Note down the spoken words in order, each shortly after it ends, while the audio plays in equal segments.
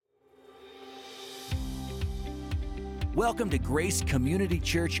Welcome to Grace Community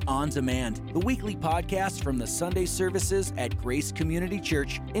Church On Demand, the weekly podcast from the Sunday services at Grace Community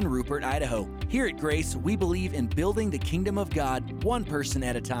Church in Rupert, Idaho. Here at Grace, we believe in building the kingdom of God one person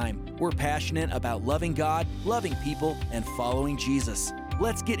at a time. We're passionate about loving God, loving people, and following Jesus.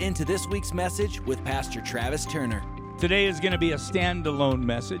 Let's get into this week's message with Pastor Travis Turner. Today is going to be a standalone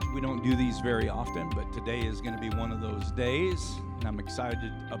message. We don't do these very often, but today is going to be one of those days, and I'm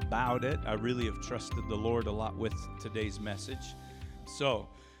excited about it. I really have trusted the Lord a lot with today's message. So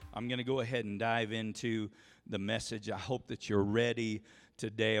I'm going to go ahead and dive into the message. I hope that you're ready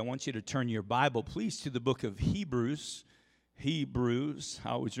today. I want you to turn your Bible, please, to the book of Hebrews. Hebrews. I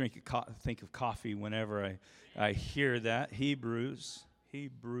always think of coffee whenever I hear that. Hebrews.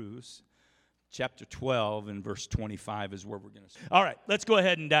 Chapter 12 and verse 25 is where we're going to start. All right, let's go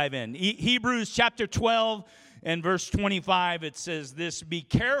ahead and dive in. Hebrews chapter 12 and verse 25, it says this: be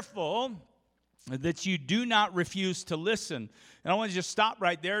careful that you do not refuse to listen. And I want to just stop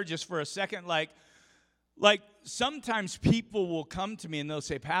right there just for a second. Like sometimes people will come to me and they'll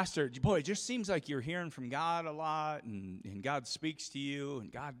say, Pastor, boy, it just seems like you're hearing from God a lot, and God speaks to you,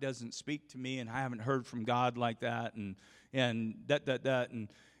 and God doesn't speak to me, and I haven't heard from God like that, and that.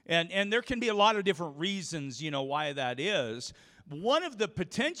 And there can be a lot of different reasons, why that is. One of the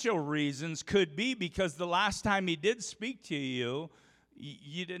potential reasons could be because the last time he did speak to you,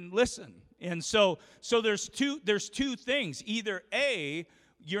 you didn't listen. And so there's two things. Either A,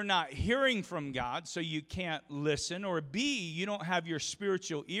 you're not hearing from God, so you can't listen, or B, you don't have your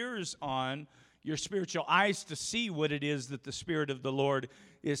spiritual ears on, your spiritual eyes to see what it is that the Spirit of the Lord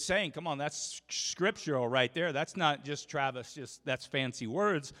is saying. Come on, that's scriptural right there. That's not just Travis, that's fancy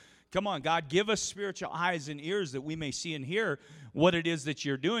words. Come on, God, give us spiritual eyes and ears that we may see and hear what it is that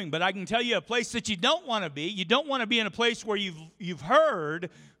you're doing. But I can tell you a place that you don't want to be. You don't want to be in a place where you've heard,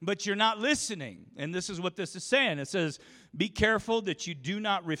 but you're not listening. And this is what this is saying. It says, be careful that you do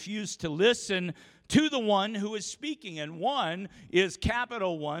not refuse to listen to the one who is speaking. And one is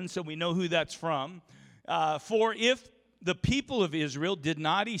capital one, so we know who that's from. For if the people of Israel did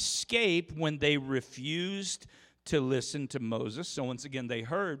not escape when they refused to listen to Moses. So once again, they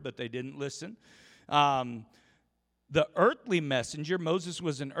heard, but they didn't listen. The earthly messenger, Moses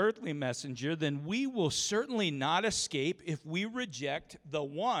was an earthly messenger, then we will certainly not escape if we reject the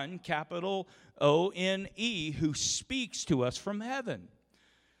one, capital O-N-E, who speaks to us from heaven.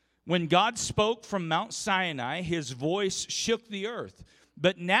 When God spoke from Mount Sinai, his voice shook the earth.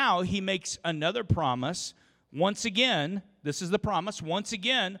 But now he makes another promise. Once again, this is the promise, once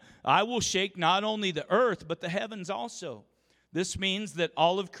again, I will shake not only the earth, but the heavens also. This means that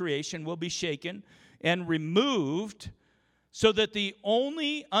all of creation will be shaken and removed so that the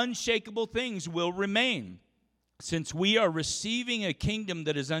only unshakable things will remain. Since we are receiving a kingdom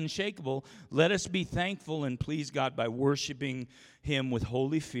that is unshakable, let us be thankful and please God by worshiping him with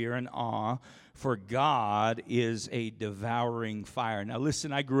holy fear and awe, for God is a devouring fire. Now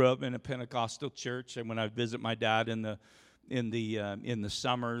listen, I grew up in a Pentecostal church, and when I would visit my dad in the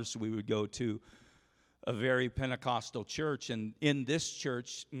summers, we would go to a very Pentecostal church. And in this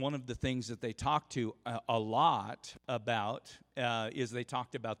church, one of the things that they talked to a lot about is they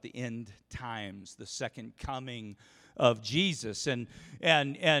talked about the end times, the second coming of Jesus, and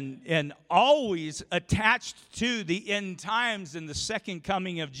always attached to the end times and the second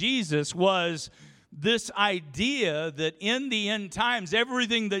coming of Jesus was this idea that in the end times,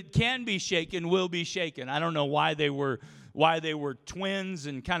 everything that can be shaken will be shaken. I don't know why they were twins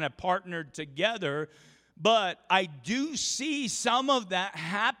and kind of partnered together, but I do see some of that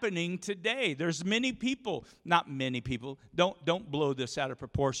happening today. There's many people, not many people, don't blow this out of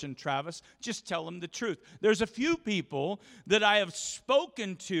proportion, Travis. Just tell them the truth. There's a few people that I have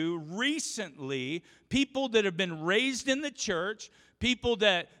spoken to recently, people that have been raised in the church, people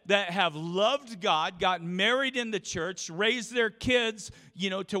that have loved God, got married in the church, raised their kids,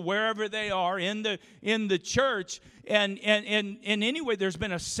 to wherever they are in the church. And anyway, there's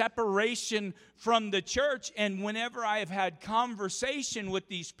been a separation from the church. And whenever I have had conversation with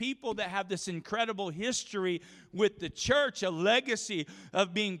these people that have this incredible history with the church, a legacy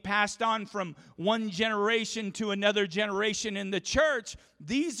of being passed on from one generation to another generation in the church,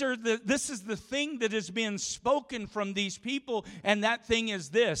 this is the thing that is being spoken from these people. And that thing is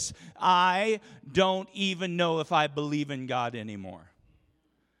this: I don't even know if I believe in God anymore.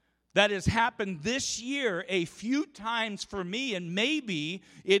 that has happened this year a few times for me, and maybe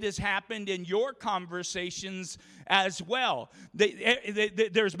it has happened in your conversations as well.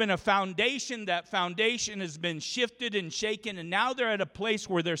 There's been a foundation. That foundation has been shifted and shaken, and now they're at a place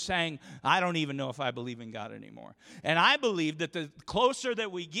where they're saying, I don't even know if I believe in God anymore. And I believe that the closer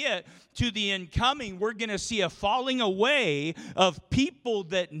that we get to the incoming, we're going to see a falling away of people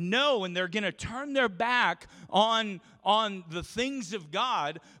that know, and they're going to turn their back on the things of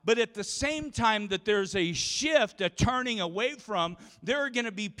God, but at the same time that there's a shift, a turning away from, there are going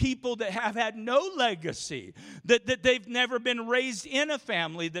to be people that have had no legacy, that they've never been raised in a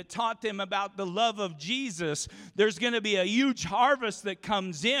family that taught them about the love of Jesus. There's going to be a huge harvest that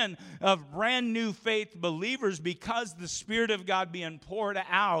comes in of brand new faith believers because the Spirit of God being poured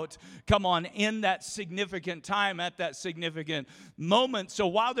out, come on, in that significant time, at that significant moment. So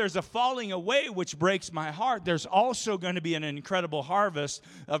while there's a falling away, which breaks my heart, there's also going to be an incredible harvest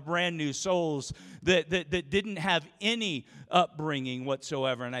of brand new souls that didn't have any upbringing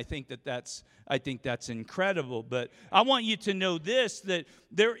whatsoever. And I think that's incredible. But I want you to know this, that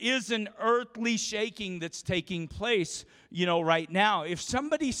there is an earthly shaking that's taking place, right now. If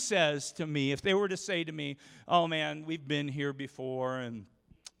somebody says to me, if they were to say to me, oh man, we've been here before, and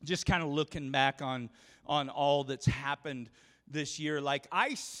just kind of looking back on all that's happened this year, like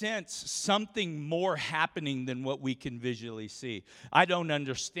I sense something more happening than what we can visually see. I don't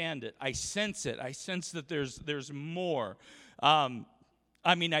understand it. I sense it. I sense that there's more. I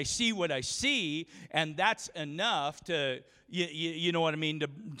see what I see, and that's enough to, you know what I mean,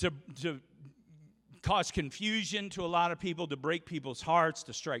 to cause confusion to a lot of people, to break people's hearts,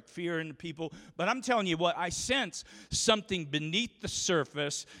 to strike fear into people. But I'm telling you what, I sense something beneath the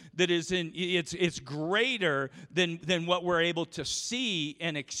surface that is it's greater than what we're able to see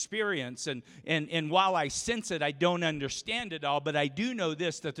and experience. And while I sense it, I don't understand it all, but I do know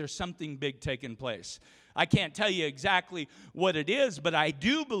this, that there's something big taking place. I can't tell you exactly what it is, but I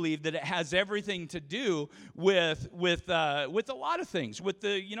do believe that it has everything to do with a lot of things. With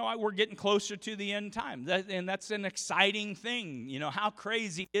we're getting closer to the end time, and that's an exciting thing. How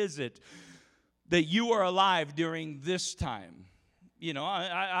crazy is it that you are alive during this time?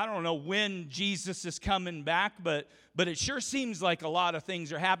 I don't know when Jesus is coming back, but it sure seems like a lot of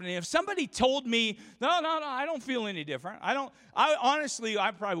things are happening. If somebody told me, no, I don't feel any different. I honestly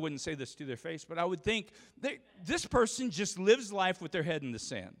probably wouldn't say this to their face, but I would think this person just lives life with their head in the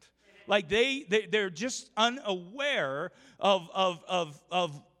sand. Like they're just unaware of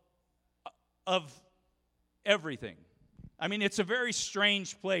everything. I mean, it's a very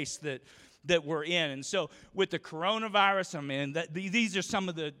strange place that we're in. And so with the coronavirus, these are some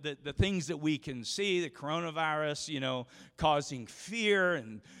of the things that we can see. The coronavirus, causing fear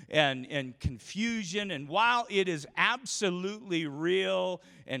and confusion. And while it is absolutely real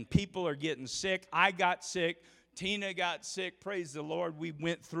and people are getting sick, I got sick, Tina got sick, praise the Lord, we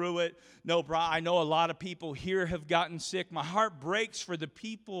went through it. I know a lot of people here have gotten sick. My heart breaks for the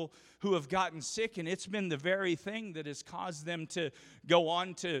people who have gotten sick, and it's been the very thing that has caused them to go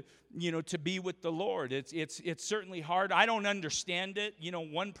on to be with the Lord. It's certainly hard. I don't understand it.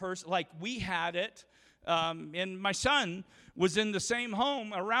 One person, like we had it, and my son was in the same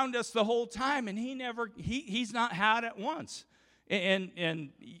home around us the whole time, and he's not had it once. And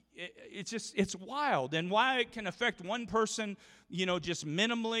it's wild. And why it can affect one person, just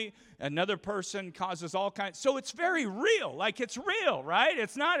minimally, another person causes all kinds. So it's very real. Like it's real, right?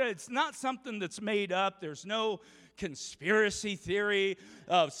 It's not something that's made up. There's no conspiracy theory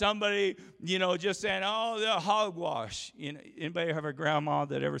of somebody, just saying, oh, the hogwash. Anybody have a grandma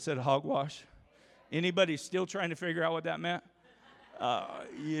that ever said hogwash? Anybody still trying to figure out what that meant?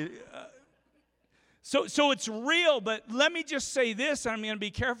 So it's real, but let me just say this, and I'm going to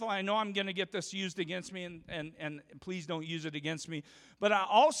be careful. I know I'm going to get this used against me, and please don't use it against me. But I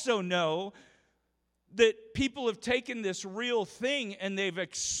also know that people have taken this real thing and they've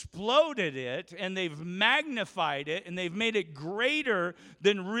exploded it and they've magnified it and they've made it greater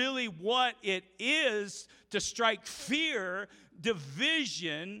than really what it is, to strike fear,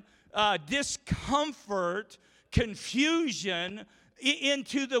 division, discomfort, confusion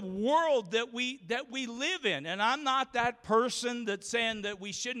into the world that we live in. And I'm not that person that's saying that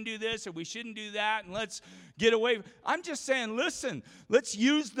we shouldn't do this or we shouldn't do that and let's get away. I'm just saying, listen, let's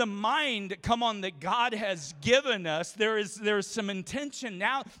use the mind, that God has given us. There's some intention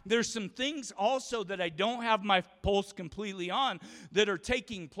now. There's some things also that I don't have my pulse completely on that are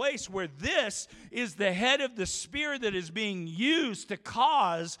taking place, where this is the head of the spear that is being used to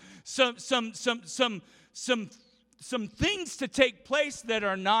cause some things to take place that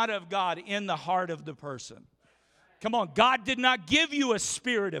are not of God in the heart of the person. Come on, God did not give you a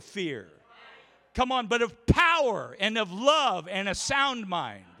spirit of fear. Come on, but of power and of love and a sound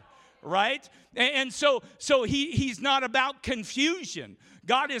mind, right? And so he's not about confusion.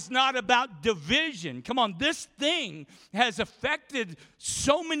 God is not about division. Come on, this thing has affected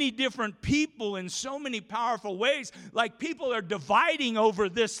so many different people in so many powerful ways. Like, people are dividing over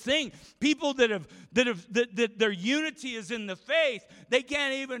this thing. People that their unity is in the faith, they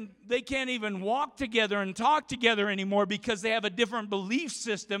can't even walk together and talk together anymore because they have a different belief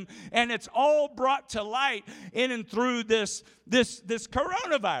system, and it's all brought to light in and through this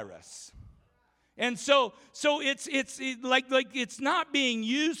coronavirus. And so it's like it's not being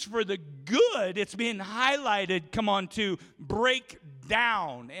used for the good. It's being highlighted, come on, to break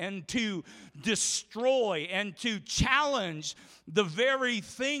down and to destroy and to challenge the very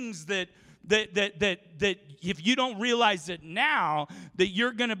things that if you don't realize it now, that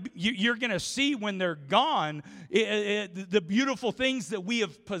you're gonna see when they're gone, the beautiful things that we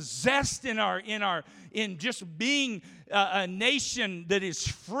have possessed in just being a nation that is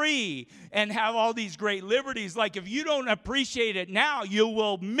free and have all these great liberties. Like, if you don't appreciate it now, you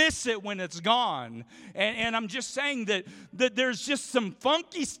will miss it when it's gone. And I'm just saying that there's just some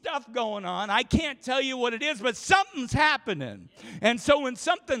funky stuff going on. I can't tell you what it is, but something's happening. And so when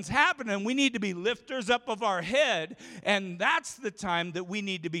something's happening, we need to be lifters up of our head, and that's the time that we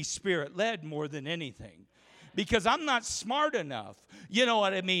need to be Spirit-led more than anything. Because I'm not smart enough, you know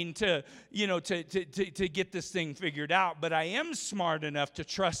what I mean, to get this thing figured out. But I am smart enough to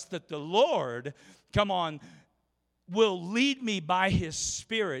trust that the Lord, come on, will lead me by His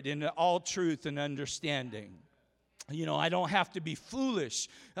Spirit into all truth and understanding. You know, I don't have to be foolish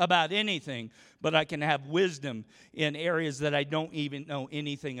about anything, but I can have wisdom in areas that I don't even know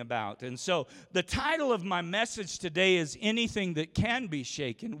anything about. And so the title of my message today is Anything That Can Be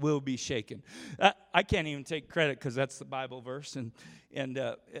Shaken Will Be Shaken. I can't even take credit because that's the Bible verse, and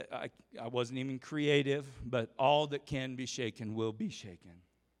I wasn't even creative, but all that can be shaken will be shaken.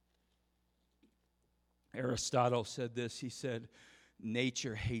 Aristotle said this. He said,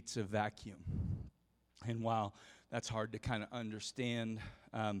 nature hates a vacuum. And while that's hard to kind of understand,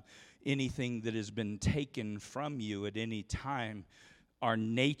 anything that has been taken from you at any time, our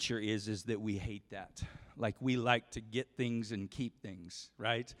nature is that we hate that. Like, we like to get things and keep things,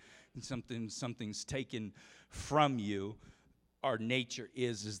 right? And something's taken from you, our nature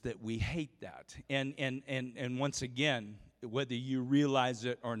is that we hate that. And once again, whether you realize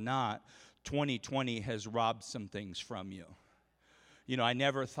it or not, 2020 has robbed some things from you. You know, I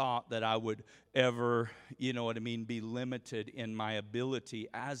never thought that I would ever, you know what I mean, be limited in my ability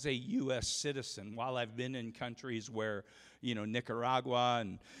as a U.S. citizen. While I've been in countries where, you know, Nicaragua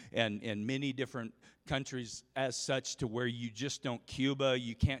and many different countries as such, to where you just don't, Cuba,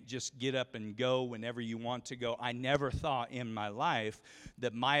 you can't just get up and go whenever you want to go. I never thought in my life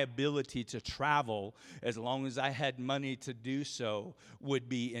that my ability to travel, as long as I had money to do so, would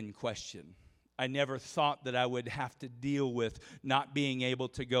be in question. I never thought that I would have to deal with not being able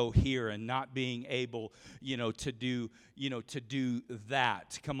to go here and not being able, to do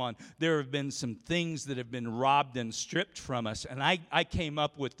that. Come on. There have been some things that have been robbed and stripped from us. And I came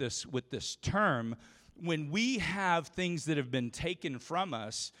up with this term. When we have things that have been taken from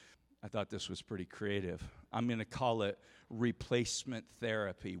us, I thought this was pretty creative. I'm going to call it replacement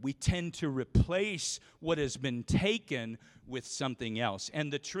therapy. We tend to replace what has been taken with something else.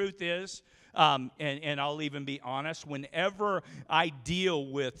 And the truth is, and I'll even be honest, whenever I deal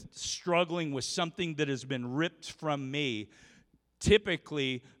with struggling with something that has been ripped from me,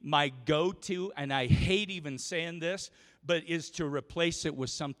 typically my go-to, and I hate even saying this, but is to replace it with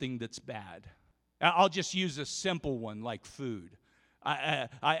something that's bad. I'll just use a simple one like food.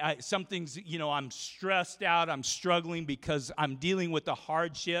 Something's, I'm stressed out, I'm struggling because I'm dealing with a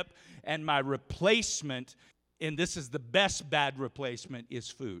hardship, and my replacement, and this is the best bad replacement, is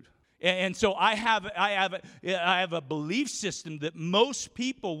food. And so I have a belief system that most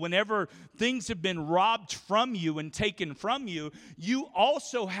people, whenever things have been robbed from you and taken from you, you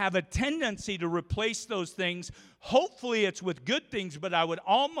also have a tendency to replace those things. Hopefully it's with good things, but I would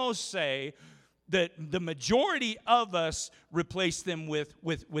almost say that the majority of us replace them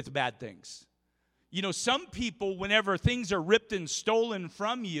with bad things. Some people, whenever things are ripped and stolen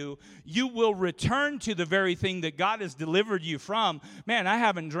from you, you will return to the very thing that God has delivered you from. Man, I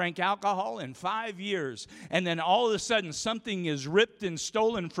haven't drank alcohol in 5 years. And then all of a sudden, something is ripped and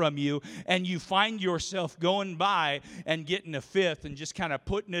stolen from you, and you find yourself going by and getting a fifth and just kind of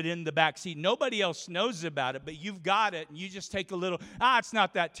putting it in the back seat. Nobody else knows about it, but you've got it, and you just take a little, it's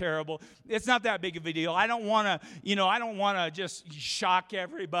not that terrible. It's not that big of a deal. I don't want to just shock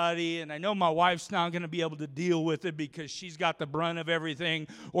everybody, and I know my wife's not not going to be able to deal with it because she's got the brunt of everything.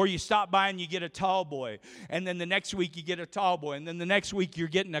 Or you stop by and you get a tall boy, and then the next week you get a tall boy, and then the next week you're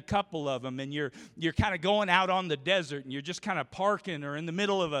getting a couple of them, and you're kind of going out on the desert, and you're just kind of parking, or in the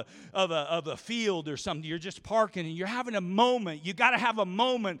middle of a field or something. You're just parking, and you're having a moment. You got to have a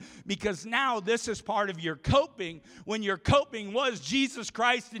moment, because now this is part of your coping, when your coping was Jesus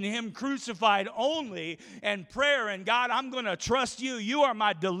Christ and Him crucified only, and prayer, and God, I'm going to trust you. You are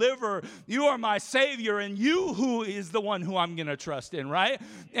my deliverer. You are my Savior, and you who is the one who I'm going to trust in, right?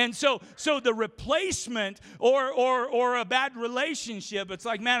 And so the replacement or a bad relationship, it's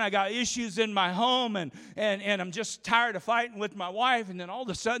like, man, I got issues in my home, and I'm just tired of fighting with my wife, and then all of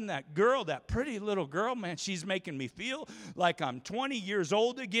a sudden that girl, that pretty little girl, man, she's making me feel like I'm 20 years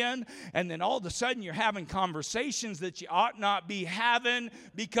old again, and then all of a sudden you're having conversations that you ought not be having,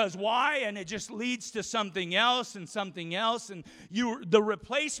 because why? And it just leads to something else and something else, and the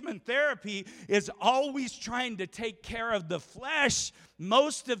replacement therapy is always trying to take care of the flesh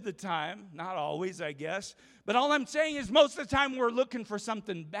most of the time, not always, I guess, but all I'm saying is most of the time we're looking for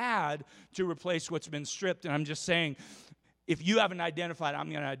something bad to replace what's been stripped. And I'm just saying, if you haven't identified, I'm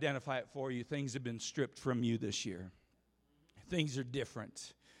going to identify it for you. Things have been stripped from you this year. Things are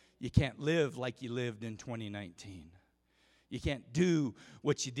different. You can't live like you lived in 2019. You can't do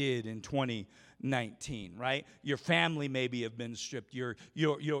what you did in 2019, right? Your family maybe have been stripped. Your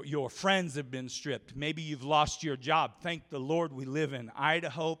friends have been stripped. Maybe you've lost your job. Thank the Lord we live in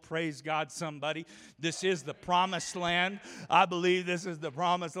Idaho. Praise God, somebody. This is the promised land. I believe this is the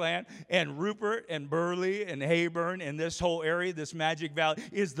promised land. And Rupert and Burley and Heyburn and this whole area, this Magic Valley,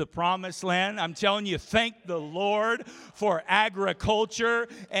 is the promised land. I'm telling you, thank the Lord for agriculture.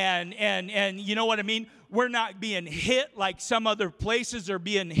 And you know what I mean? We're not being hit like some other places are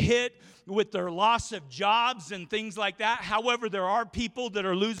being hit with their loss of jobs and things like that. However, there are people that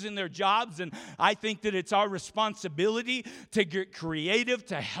are losing their jobs, and I think that it's our responsibility to get creative,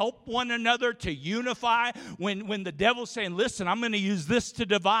 to help one another, to unify. When the devil's saying, listen, I'm going to use this to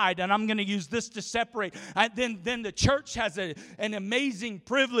divide, and I'm going to use this to separate, then the church has an amazing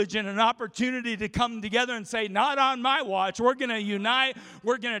privilege and an opportunity to come together and say, not on my watch. We're going to unite.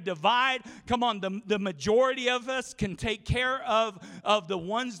 We're going to divide. Come on, the majority of us can take care of the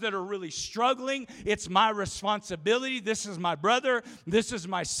ones that are really struggling. It's my responsibility. This is my brother. This is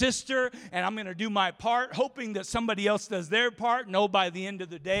my sister. And I'm going to do my part, hoping that somebody else does their part. No, by the end of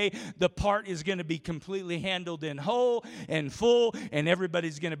the day, the part is going to be completely handled in whole and full, and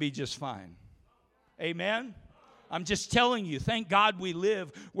everybody's going to be just fine. Amen? I'm just telling you, thank God we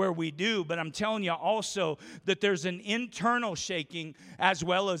live where we do, but I'm telling you also that there's an internal shaking as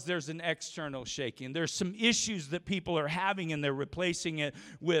well as there's an external shaking. There's some issues that people are having, and they're replacing it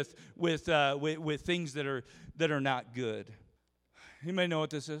with things that are not good. Anybody know what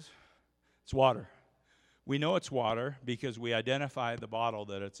this is? It's water. We know it's water because we identify the bottle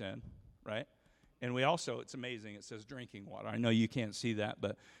that it's in, right? And we also, it's amazing, it says drinking water. I know you can't see that,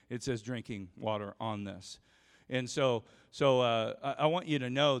 but it says drinking water on this. And so I want you to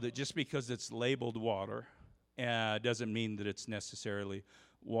know that just because it's labeled water doesn't mean that it's necessarily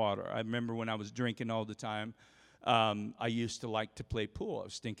water. I remember when I was drinking all the time, I used to like to play pool. I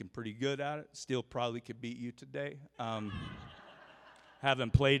was thinking pretty good at it. Still probably could beat you today.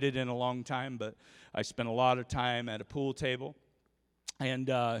 Haven't played it in a long time, but I spent a lot of time at a pool table. And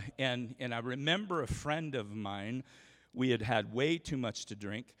I remember a friend of mine, we had way too much to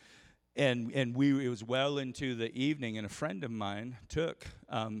drink. And it was well into the evening, and a friend of mine took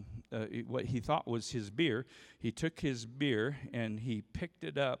what he thought was his beer. He took his beer, and he picked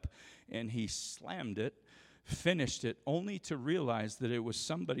it up, and he slammed it, finished it, only to realize that it was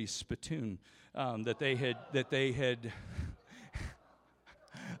somebody's spittoon that they had.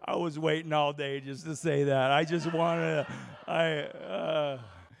 I was waiting all day just to say that. I just wanted to.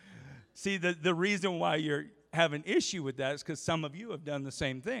 See, the reason why you're having issue with that is because some of you have done the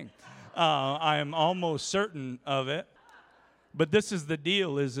same thing. I am almost certain of it. But this is the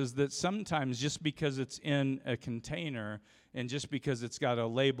deal, is that sometimes just because it's in a container and just because it's got a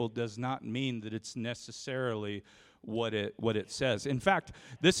label does not mean that it's necessarily what it says. In fact,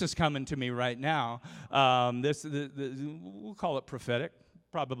 this is coming to me right now. We'll call it prophetic.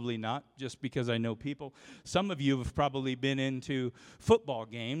 Probably not, just because I know people. Some of you have probably been into football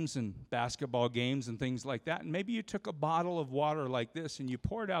games and basketball games and things like that, and maybe you took a bottle of water like this and you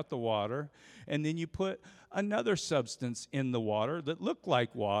poured out the water, and then you put another substance in the water that looked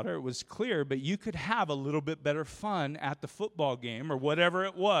like water. It was clear, but you could have a little bit better fun at the football game or whatever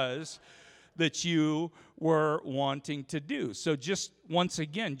it was that you were wanting to do. So just once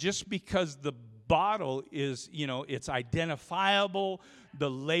again, just because the bottle is, it's identifiable, the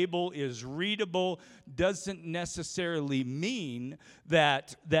label is readable, doesn't necessarily mean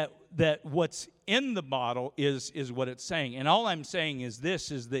that what's in the bottle is what it's saying. And all I'm saying is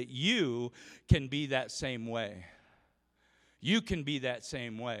this, is that you can be that same way. You can be that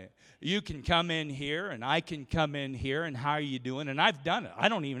same way. You can come in here, and I can come in here, and how are you doing? And I've done it. I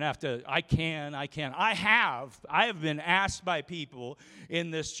don't even have to. I have been asked by people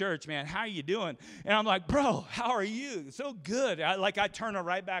in this church, man, how are you doing? And I'm like, bro, how are you? So good. I turn it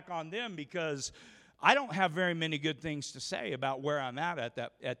right back on them, because I don't have very many good things to say about where I'm at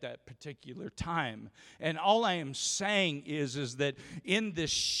that particular time. And all I am saying is that in this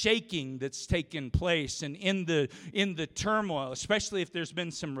shaking that's taken place, and in the turmoil, especially if there's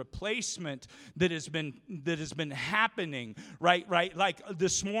been some replacement that has been happening, right? Like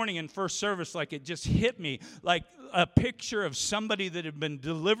this morning in first service, like it just hit me, like a picture of somebody that had been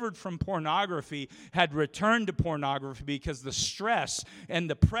delivered from pornography had returned to pornography because the stress and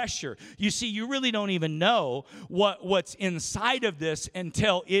the pressure. You see, you really don't even know what's inside of this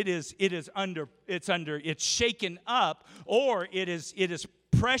until it's shaken up, or it is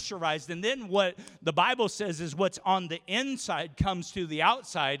pressurized, and then what the Bible says is what's on the inside comes to the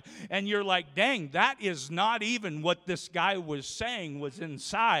outside, and you're like, dang, that is not even what this guy was saying was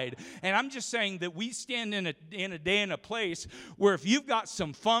inside. And I'm just saying that we stand in a day and a place where if you've got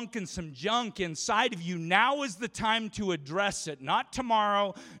some funk and some junk inside of you, now is the time to address it. Not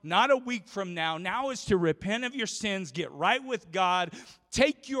tomorrow, not a week from now. Now is to repent of your sins, get right with God,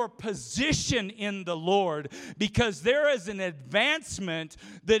 take your position in the Lord, because there is an advancement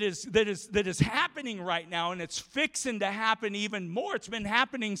that is happening right now, and it's fixing to happen even more. It's been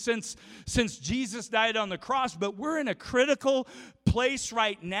happening since Jesus died on the cross, but we're in a critical place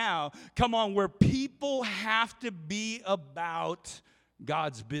right now, come on, where people have to be about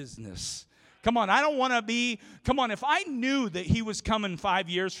God's business. Come on, I don't want to be, if I knew that he was coming 5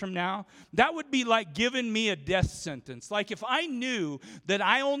 years from now, that would be like giving me a death sentence. Like if I knew that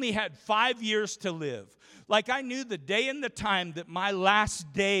I only had 5 years to live, like I knew the day and the time that my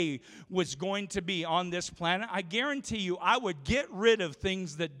last day was going to be on this planet, I guarantee you I would get rid of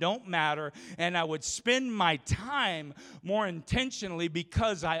things that don't matter, and I would spend my time more intentionally,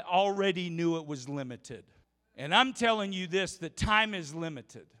 because I already knew it was limited. And I'm telling you this, that time is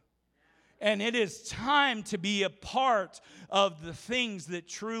limited. And it is time to be a part of the things that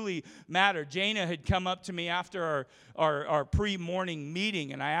truly matter. Jana had come up to me after our pre-morning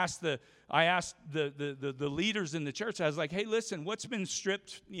meeting, and I asked the leaders in the church, I was like, hey, listen, what's been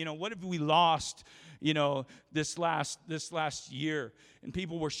stripped? What have we lost, this last year? And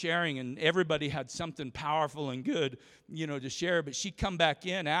people were sharing, and everybody had something powerful and good, to share. But she'd come back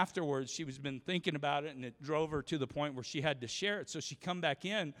in afterwards. She was been thinking about it, and it drove her to the point where she had to share it. So she come back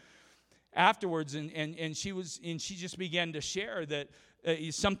in afterwards, and she just began to share that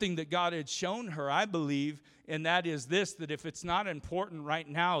something that God had shown her, I believe, and that is this, that if it's not important right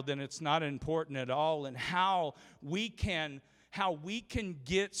now, then it's not important at all. And how we can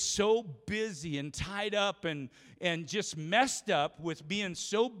get so busy and tied up and just messed up with being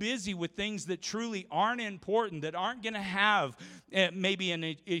so busy with things that truly aren't important, that aren't going to have maybe an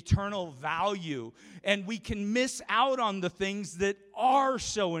eternal value. And we can miss out on the things that are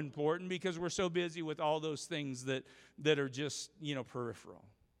so important because we're so busy with all those things that are just, peripheral.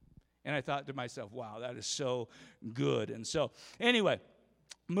 And I thought to myself, wow, that is so good. And so, anyway,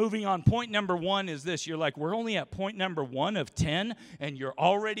 moving on, point number 1 is this. You're like, we're only at point number 1 of 10, and you're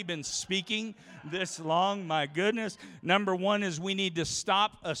already been speaking this long. My goodness. Number 1 is we need to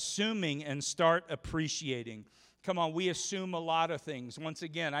stop assuming and start appreciating. Come on, we assume a lot of things. Once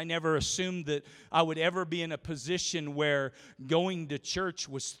again, I never assumed that I would ever be in a position where going to church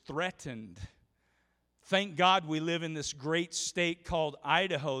was threatened. Thank God we live in this great state called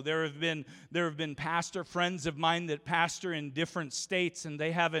Idaho. There have been pastor friends of mine that pastor in different states, and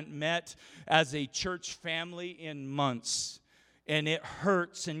they haven't met as a church family in months. And it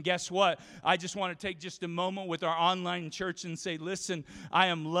hurts. And guess what? I just want to take just a moment with our online church and say, listen, I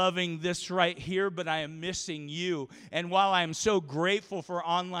am loving this right here, but I am missing you. And while I am so grateful for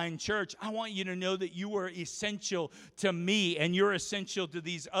online church, I want you to know that you are essential to me, and you're essential to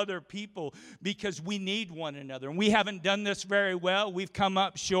these other people, because we need one another. And we haven't done this very well. We've come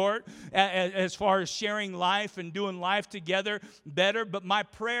up short as far as sharing life and doing life together better. But my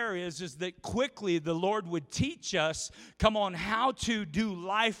prayer is that quickly the Lord would teach us, come on, how to do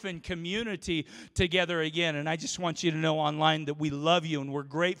life and community together again. And I just want you to know online that we love you and we're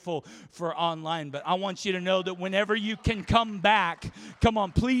grateful for online. But I want you to know that whenever you can come back, come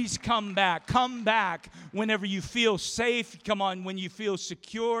on, please come back. Come back whenever you feel safe. Come on, when you feel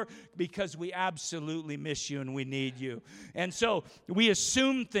secure, because we absolutely miss you and we need you. And so we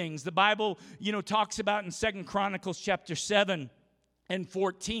assume things. The Bible, talks about in 2 Chronicles chapter 7 and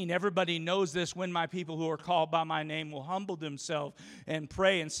 14. Everybody knows this. When my people who are called by my name will humble themselves and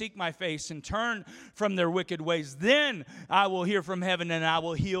pray and seek my face and turn from their wicked ways, then I will hear from heaven and I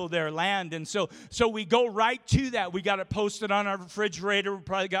will heal their land. And so we go right to that. We got it posted on our refrigerator. We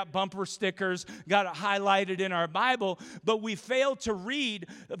probably got bumper stickers, got it highlighted in our Bible. But we fail to read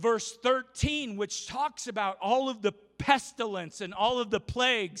verse 13, which talks about all of the pestilence and all of the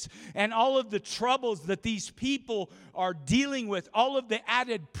plagues and all of the troubles that these people are dealing with, all of the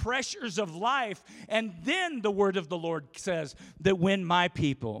added pressures of life. And then the word of the Lord says that when my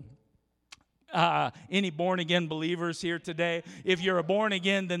people, any born-again believers here today? If you're a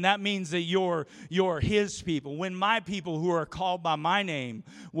born-again, then that means that you're his people. When my people who are called by my name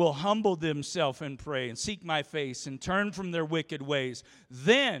will humble themselves and pray and seek my face and turn from their wicked ways,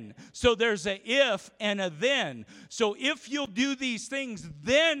 then, so there's a if and a then. So if you'll do these things,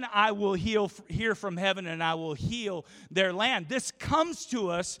 then I will hear from heaven and I will heal their land. This comes to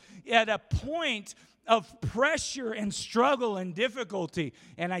us at a point of pressure and struggle and difficulty.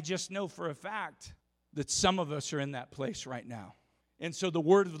 And I just know for a fact that some of us are in that place right now. And so the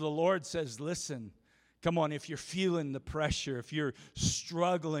word of the Lord says, listen, come on, if you're feeling the pressure, if you're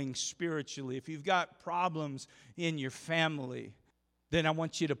struggling spiritually, if you've got problems in your family, then I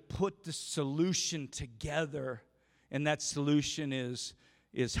want you to put the solution together. And that solution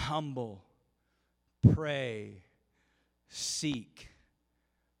is humble, pray, seek,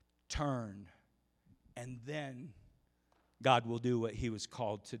 turn. And then God will do what he was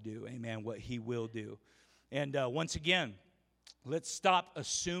called to do. Amen, what he will do. And once again, let's stop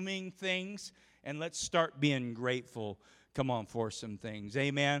assuming things and let's start being grateful. Come on, for some things.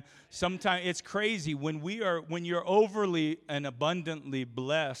 Amen. Sometimes it's crazy when you're overly and abundantly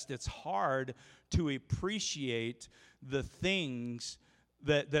blessed, it's hard to appreciate the things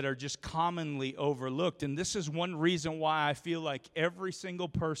that are just commonly overlooked. And this is one reason why I feel like every single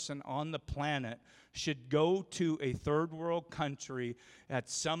person on the planet should go to a third world country at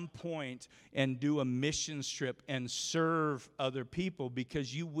some point and do a mission trip and serve other people,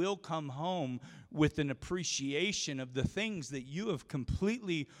 because you will come home with an appreciation of the things that you have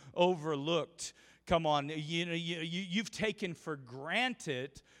completely overlooked. Come on, you've taken for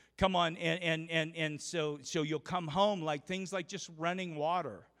granted. Come on, and so you'll come home like things like just running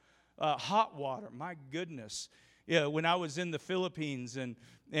water, hot water. My goodness. Yeah, when I was in the Philippines and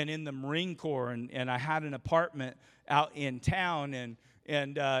in the Marine Corps, and I had an apartment out in town,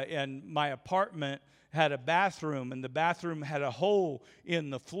 and my apartment had a bathroom, and the bathroom had a hole in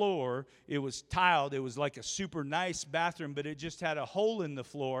the floor. It was tiled. It was like a super nice bathroom, but it just had a hole in the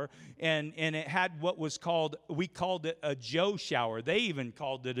floor, and it had what was called, we called it a Joe shower. They even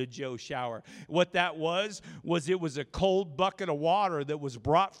called it a Joe shower. What that was it was a cold bucket of water that was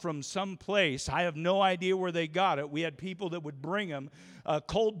brought from some place. I have no idea where they got it. We had people that would bring them a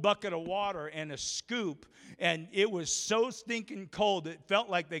cold bucket of water and a scoop, and it was so stinking cold it felt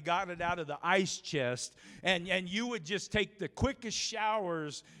like they got it out of the ice chest, and you would just take the quickest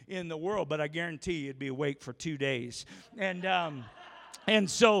showers in the world, but I guarantee you'd be awake for 2 days. And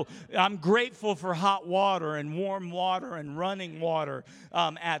so I'm grateful for hot water and warm water and running water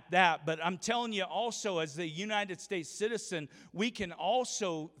at that. But I'm telling you also, as a United States citizen, we can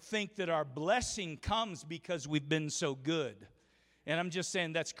also think that our blessing comes because we've been so good. And I'm just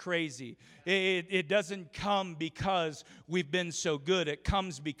saying that's crazy. It doesn't come because we've been so good. It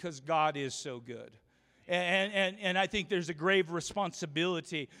comes because God is so good. And I think there's a grave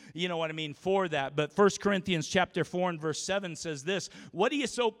responsibility, for that. But 1 Corinthians chapter 4 and verse 7 says this: what are you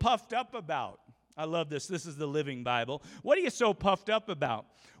so puffed up about? I love this. This is the Living Bible. What are you so puffed up about?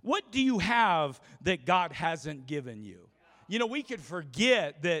 What do you have that God hasn't given you? We could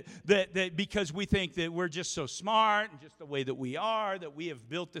forget that because we think that we're just so smart and just the way that we are, that we have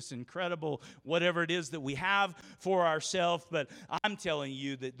built this incredible whatever it is that we have for ourselves. But I'm telling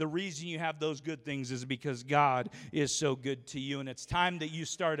you that the reason you have those good things is because God is so good to you. And it's time that you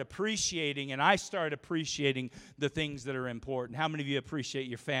start appreciating, and I start appreciating the things that are important. How many of you appreciate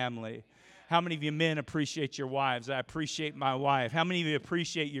your family? How many of you men appreciate your wives? I appreciate my wife. How many of you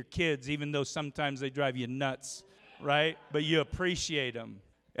appreciate your kids, even though sometimes they drive you nuts? Right? But you appreciate them.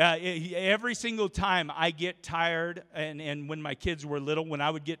 Every single time I get tired, and when my kids were little, when I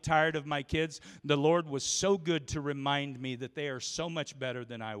would get tired of my kids, the Lord was so good to remind me that they are so much better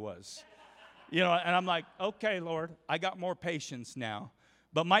than I was. And I'm like, okay, Lord, I got more patience now.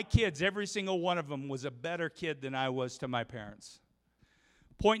 But my kids, every single one of them was a better kid than I was to my parents.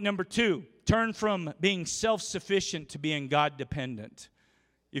 Point number 2, turn from being self-sufficient to being God-dependent.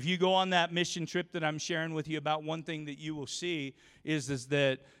 If you go on that mission trip that I'm sharing with you about, one thing that you will see is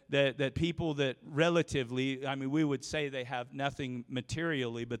that people that relatively, we would say they have nothing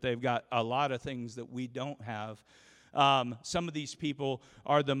materially, but they've got a lot of things that we don't have. Some of these people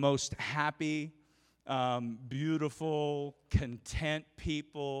are the most happy, beautiful, content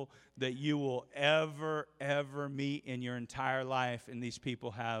people that you will ever meet in your entire life, and these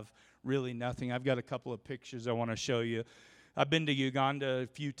people have really nothing. I've got a couple of pictures I want to show you. I've been to Uganda a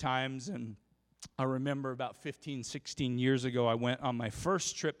few times, and I remember about 15, 16 years ago, I went on my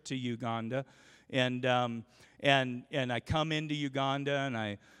first trip to Uganda, and I come into Uganda,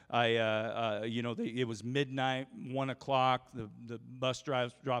 and it was midnight, 1 o'clock. The bus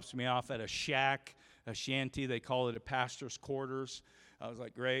drops me off at a shanty. They call it a pastor's quarters. I was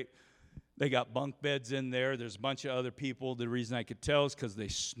like, great. They got bunk beds in there. There's a bunch of other people. The reason I could tell is because they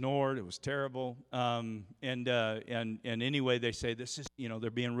snored. It was terrible. And anyway, they say this is, they're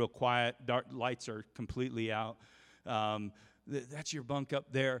being real quiet. Dark lights are completely out. That's your bunk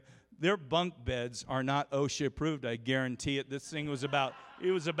up there. Their bunk beds are not OSHA approved. I guarantee it. This thing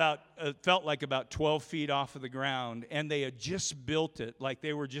felt like about 12 feet off of the ground, and they had just built it. Like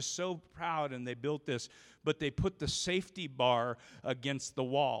they were just so proud, and they built this. But they put the safety bar against the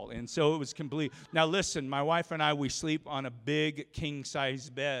wall. And so it was complete. Now listen, my wife and I, we sleep on a big king-size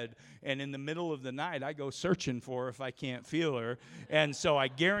bed. And in the middle of the night, I go searching for her if I can't feel her. And so I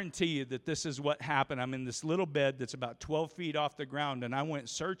guarantee you that this is what happened. I'm in this little bed that's about 12 feet off the ground. And I went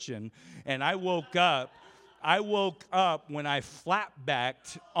searching. And I woke up when I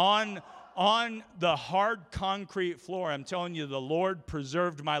flat-backed on the hard concrete floor. I'm telling you, the Lord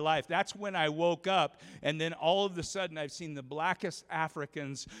preserved my life. That's when I woke up, and then all of a sudden I've seen the blackest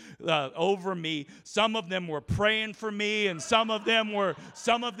Africans over me. Some of them were praying for me, and some of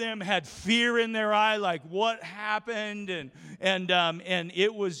them had fear in their eye, like what happened, and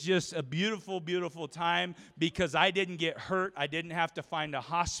it was just a beautiful, beautiful time because I didn't get hurt. I didn't have to find a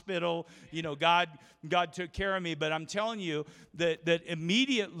hospital. God took care of me. But I'm telling you that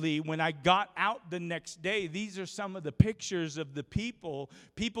immediately when I got out the next day, these are some of the pictures of the people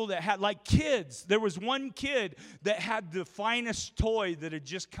that had, like kids. There was one kid that had the finest toy that had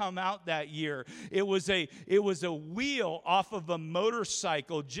just come out that year. It was a wheel off of a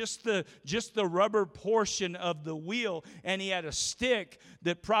motorcycle, just the rubber portion of the wheel, and he had a stick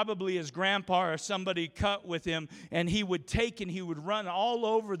that probably his grandpa or somebody cut with him, and he would take and he would run all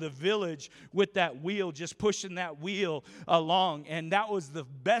over the village with that wheel, just pushing that wheel along. And that was the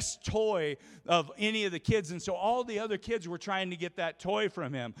best toy of any of the kids. And so all the other kids were trying to get that toy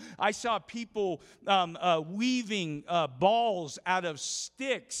from him. I saw people weaving balls out of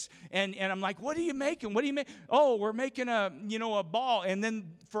sticks. And I'm like, what are you making? What do you make? Oh, we're making a ball. And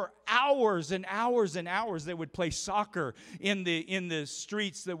then for hours and hours and hours, they would play soccer in the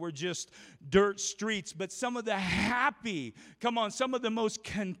streets that were just dirt streets. But some of the happy, some of the most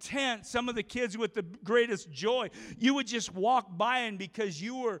content, some of the kids with the greatest joy, you would just walk by, and because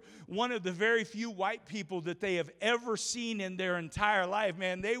you were one of the very few white people that they have ever seen in their entire life,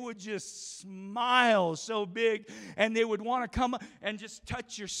 man, they would just smile so big, and they would want to come and just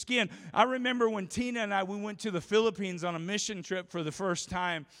touch your skin. I remember when Tina and we went to the Philippines on a mission trip for the first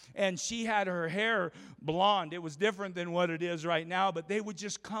time, and she had her hair blonde. It was different than what it is right now, but they would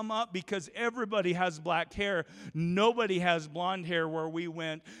just come up because everybody has black hair. Nobody has blonde hair where we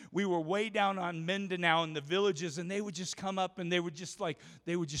went. We were way down on Mindanao in the villages, and they would just come up and they would just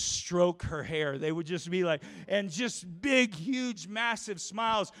stroke her hair. They would just be like, and just big, huge, massive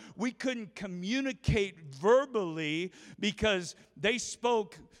smiles. We couldn't communicate verbally because they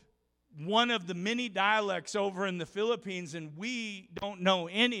spoke one of the many dialects over in the Philippines, and we don't know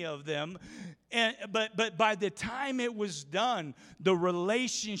any of them. But by the time it was done, the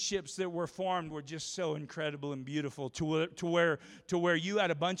relationships that were formed were just so incredible and beautiful to where you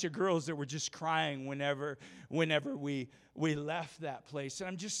had a bunch of girls that were just crying whenever we left that place. And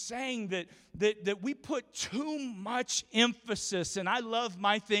I'm just saying that we put too much emphasis, and I love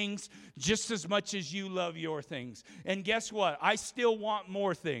my things just as much as you love your things. And guess what? I still want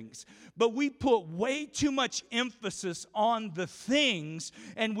more things. But we put way too much emphasis on the things,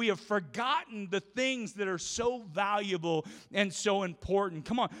 and we have forgotten forgotten the things that are so valuable and so important.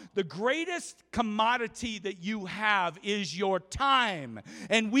 Come on, the greatest commodity that you have is your time.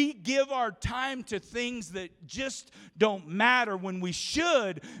 And we give our time to things that just don't matter when we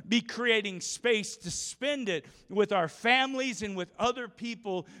should be creating space to spend it with our families and with other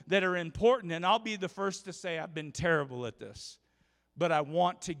people that are important. And I'll be the first to say I've been terrible at this, but I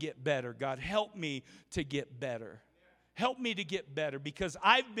want to get better. God, help me to get better. Help me to get better, because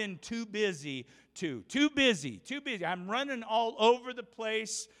I've been too busy. I'm running all over the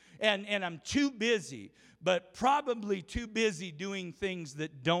place, and I'm too busy, but probably too busy doing things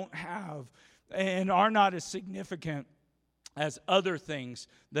that don't have and are not as significant as other things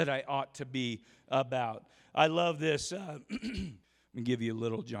that I ought to be about. I love this. Let me give you a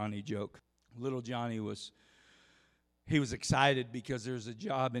little Johnny joke. Little Johnny was excited because there's a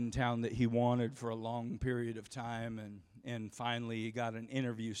job in town that he wanted for a long period of time, and finally he got an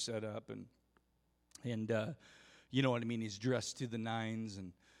interview set up, and you know what I mean, he's dressed to the nines,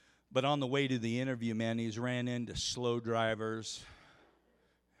 but on the way to the interview, man, he's ran into slow drivers.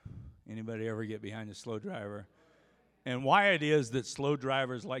 Anybody ever get behind a slow driver? And why it is that slow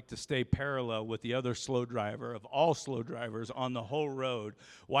drivers like to stay parallel with the other slow driver of all slow drivers on the whole road,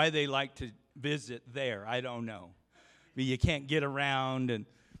 why they like to visit there, I don't know. But you can't get around, and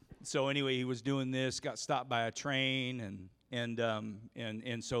so anyway, he was doing this, got stopped by a train,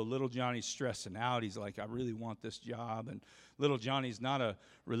 and so little Johnny's stressing out. He's like, I really want this job. And little Johnny's not a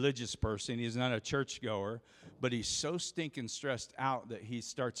religious person. He's not a churchgoer, but he's so stinking stressed out that he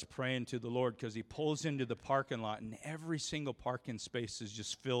starts praying to the Lord, because he pulls into the parking lot, and every single parking space is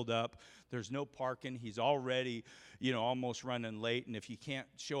just filled up. There's no parking. He's already, almost running late. And if you can't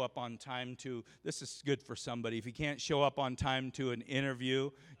show up on time this is good for somebody. If you can't show up on time to an interview,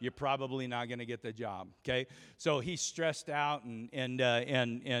 you're probably not going to get the job. Okay, so he's stressed out, and he's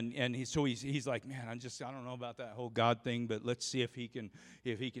like, man, I don't know about that whole God thing, but let's see if he can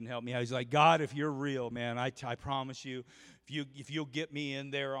help me out. He's like, God, if you're real, man, I promise you, if you'll get me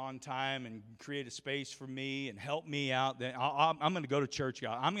in there on time and create a space for me and help me out, then I'm going to go to church,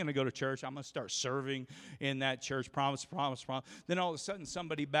 God. I'm going to go to church. I'm going to start serving in that church. Promise. Then all of a sudden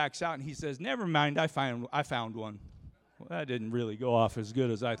somebody backs out and he says, never mind, I found one. Well, that didn't really go off as good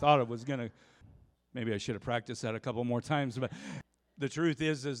as I thought it was going to. Maybe I should have practiced that a couple more times. But the truth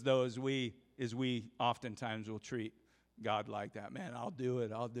is, as we oftentimes will treat God like that. Man, I'll do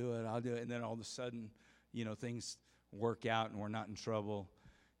it. And then all of a sudden, things work out and we're not in trouble.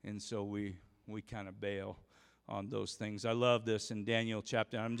 And so we kind of bail on those things. I love this in Daniel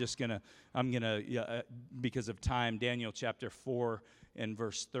chapter. I'm going to, because of time, Daniel chapter 4 and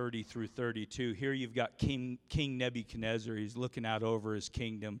verse 30 through 32. Here you've got King Nebuchadnezzar. He's looking out over his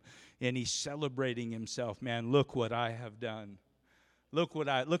kingdom, and he's celebrating himself. Man, look what I have done.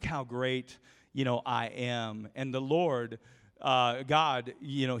 Look how great, I am. And the Lord, God,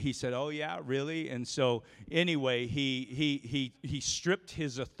 he said, oh yeah, really? And so anyway, he stripped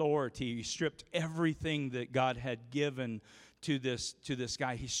his authority. He stripped everything that God had given to this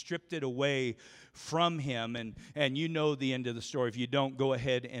guy. He stripped it away from him, and you know the end of the story. If you don't, go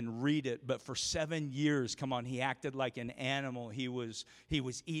ahead and read it. But for 7 years, come on, he acted like an animal. He was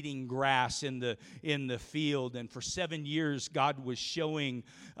eating grass in the field, and for 7 years, God was showing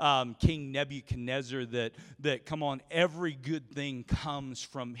King Nebuchadnezzar that come on, every good thing comes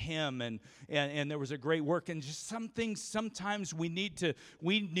from him, and there was a great work. And just some things, sometimes we need to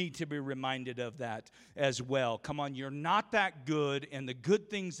be reminded of that as well. Come on, you're not that good, and the good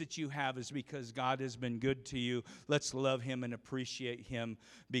things that you have is because God has been good to you. Let's love him and appreciate him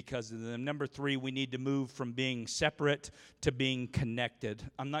because of them. Number 3, we need to move from being separate to being connected.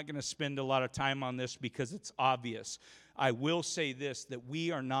 I'm not going to spend a lot of time on this because it's obvious. I will say this, that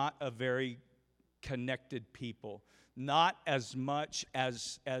we are not a very connected people. Not as much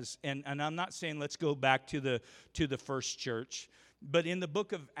as and I'm not saying let's go back to the first church, but in the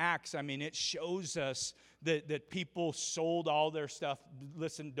book of Acts, I mean, it shows us that people sold all their stuff.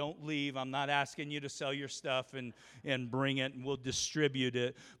 Listen, don't leave. I'm not asking you to sell your stuff and bring it, and we'll distribute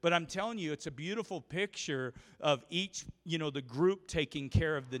it. But I'm telling you, it's a beautiful picture of each, the group taking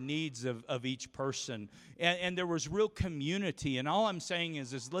care of the needs of each person. And there was real community. And all I'm saying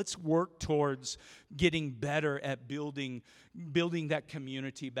is let's work towards getting better at building that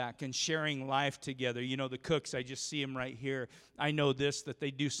community back and sharing life together. The cooks, I just see them right here. I know that they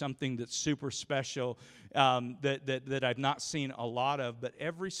do something that's super special that I've not seen a lot of. But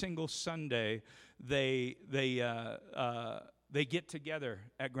every single Sunday, they get together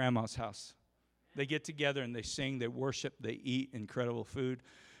at Grandma's house. They get together and they sing, they worship, they eat incredible food.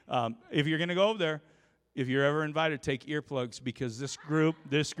 If you're going to go over there, If you're ever invited, take earplugs, because this group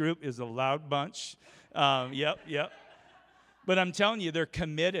is a loud bunch. Yep. But I'm telling you, they're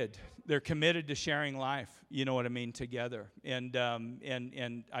committed. They're committed to sharing life, you know what I mean, together. And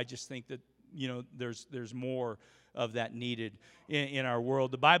I just think that, you know, there's more of that needed in our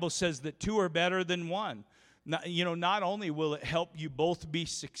world. The Bible says that two are better than one. Not only will it help you both be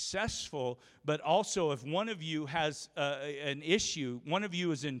successful, but also if one of you has an issue, one of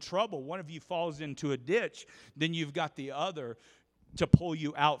you is in trouble, one of you falls into a ditch, then you've got the other to pull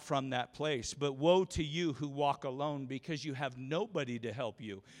you out from that place. But woe to you who walk alone, because you have nobody to help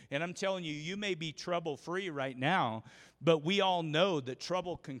you. And I'm telling you, you may be trouble-free right now, but we all know that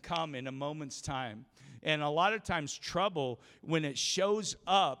trouble can come in a moment's time. And a lot of times trouble, when it shows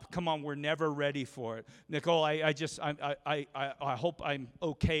up, come on, we're never ready for it. Nicole, I hope I'm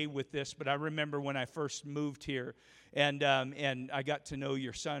okay with this, but I remember when I first moved here, and I got to know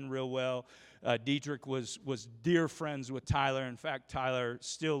your son real well. Diedrich was dear friends with Tyler. In fact, Tyler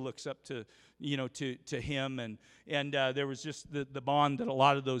still looks up to him, and there was just the bond that a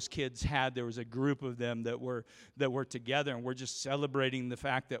lot of those kids had. There was a group of them that were together, and we're just celebrating the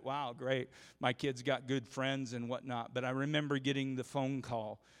fact that, wow, great, my kids got good friends and whatnot. But I remember getting the phone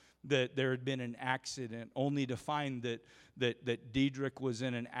call that there had been an accident, only to find that Diedrich was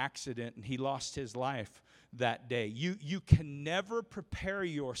in an accident and he lost his life that day. You can never prepare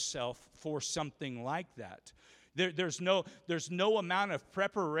yourself for something like that. There's no amount of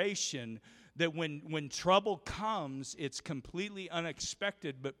preparation that when trouble comes, it's completely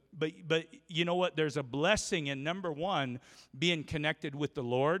unexpected. But you know what? There's a blessing in, number one, being connected with the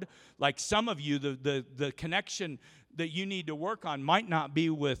Lord. Like some of you, the connection that you need to work on might not be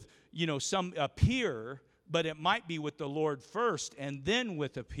with a peer, but it might be with the Lord first and then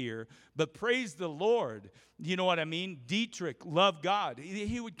with a peer. But praise the Lord. You know what I mean? Diedrich loved God.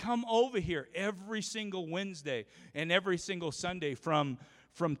 He would come over here every single Wednesday and every single Sunday from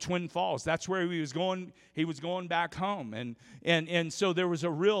Twin Falls. That's where he was going. He was going back home. And so there was a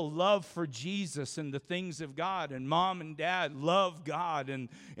real love for Jesus and the things of God. And mom and dad love God. And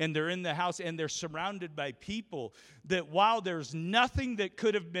they're in the house and they're surrounded by people that while there's nothing that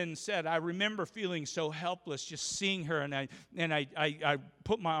could have been said, I remember feeling so helpless just seeing her. And I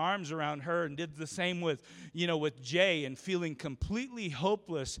put my arms around her and did the same with Jay, and feeling completely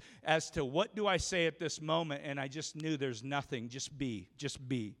hopeless as to what do I say at this moment. And I just knew there's nothing. Just be.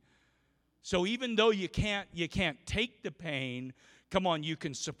 So even though you can't take the pain, come on, you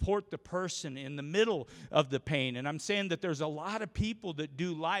can support the person in the middle of the pain. And I'm saying that there's a lot of people that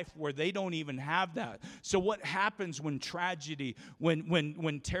do life where they don't even have that. So what happens when tragedy,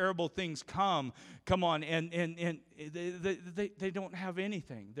 when terrible things come on, and they don't have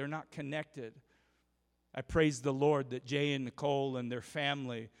anything. They're not connected. I praise the Lord that Jay and Nicole and their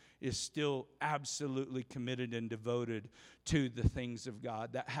family is still absolutely committed and devoted to the things of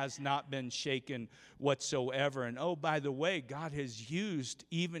God. That has not been shaken whatsoever. And oh, by the way, God has used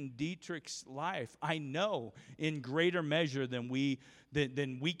even Diedrich's life, I know, in greater measure than we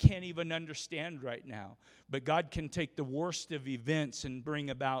can't even understand right now. But God can take the worst of events and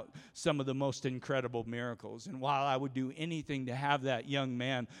bring about some of the most incredible miracles. And while I would do anything to have that young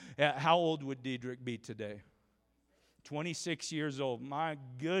man, how old would Diedrich be today? 26 years old. My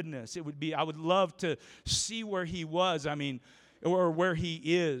goodness. I would love to see where he was, or where he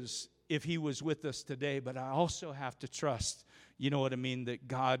is if he was with us today. But I also have to trust, that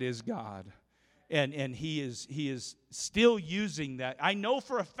God is God. And he is still using that. I know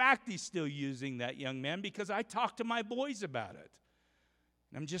for a fact he's still using that young man because I talked to my boys about it.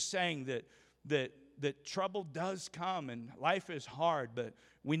 And I'm just saying that trouble does come and life is hard, but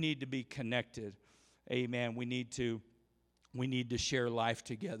we need to be connected. Amen. We need to share life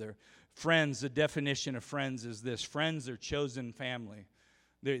together. Friends, the definition of friends is this. Friends are chosen family.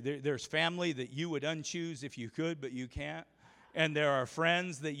 There's family that you would unchoose if you could, but you can't. And there are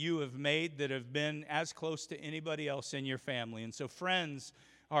friends that you have made that have been as close to anybody else in your family. And so friends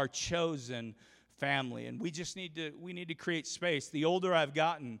are chosen family. And we need to create space. The older I've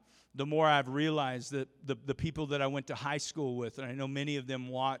gotten, the more I've realized that the people that I went to high school with, and I know many of them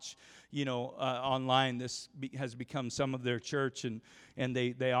watch, online. This has become some of their church, and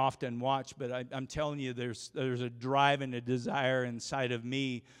they often watch. But I'm telling you, there's a drive and a desire inside of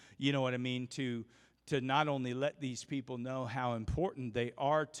me, to not only let these people know how important they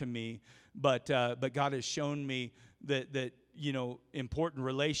are to me, but God has shown me that important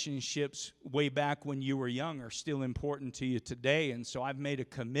relationships way back when you were young are still important to you today. And so I've made a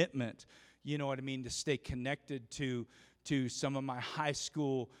commitment, to stay connected to some of my high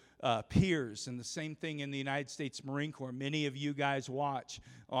school peers, and the same thing in the United States Marine Corps. Many of you guys watch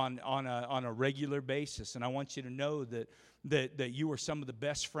on a regular basis, and I want you to know that you are some of the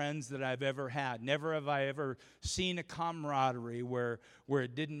best friends that I've ever had. Never have I ever seen a camaraderie where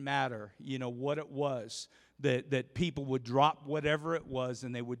it didn't matter, what it was. That people would drop whatever it was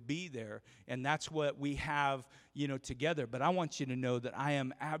and they would be there. And that's what we have, together. But I want you to know that I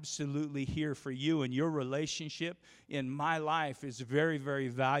am absolutely here for you, and your relationship in my life is very, very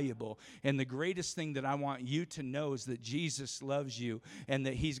valuable. And the greatest thing that I want you to know is that Jesus loves you and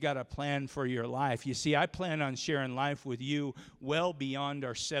that he's got a plan for your life. You see, I plan on sharing life with you well beyond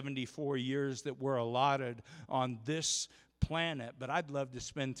our 74 years that we're allotted on this planet, but I'd love to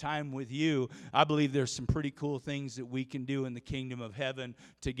spend time with you. I believe there's some pretty cool things that we can do in the kingdom of heaven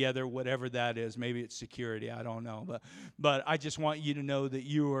together, whatever that is. Maybe it's security, I don't know, but I just want you to know that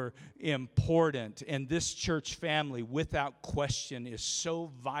you are important, and this church family, without question, is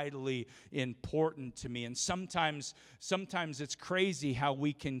so vitally important to me. And sometimes it's crazy how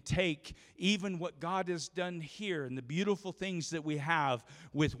we can take even what God has done here and the beautiful things that we have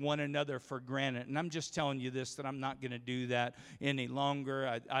with one another for granted. And I'm just telling you this, that I'm not going to do that any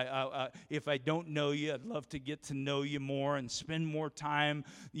longer. If I don't know you, I'd love to get to know you more and spend more time,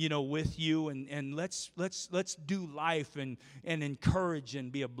 with you. And let's do life and encourage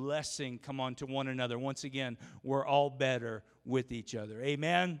and be a blessing, come on, to one another. Once again, we're all better with each other.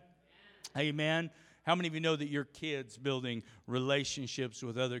 Amen? Amen. How many of you know that your kids building relationships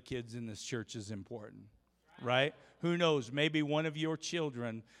with other kids in this church is important? Right? Who knows? Maybe one of your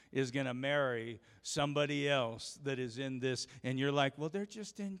children is going to marry somebody else that is in this, and you're like, well, they're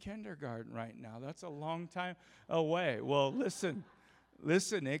just in kindergarten right now. That's a long time away. Well, listen,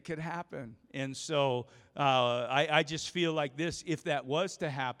 it could happen. And so I just feel like this, if that was to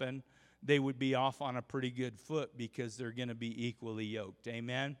happen, they would be off on a pretty good foot because they're going to be equally yoked.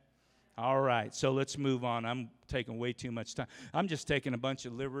 Amen? All right, so let's move on. I'm taking way too much time. I'm just taking a bunch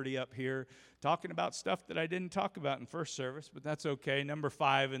of liberty up here, talking about stuff that I didn't talk about in first service, but that's okay. Number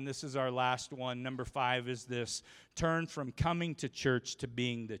 5, and this is our last one. Number 5 is this: turn from coming to church to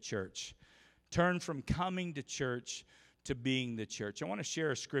being the church. Turn from coming to church to being the church. I want to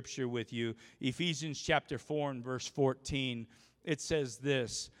share a scripture with you. Ephesians chapter 4 and verse 14. It says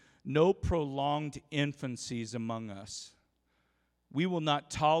this: no prolonged infancies among us. We will not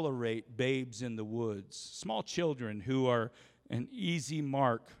tolerate babes in the woods, small children who are an easy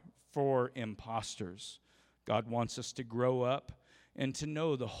mark for impostors. God wants us to grow up and to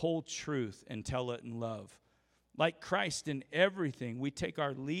know the whole truth and tell it in love. Like Christ in everything, we take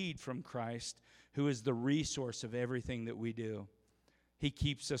our lead from Christ, who is the resource of everything that we do. He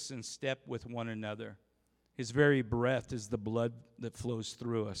keeps us in step with one another. His very breath is the blood that flows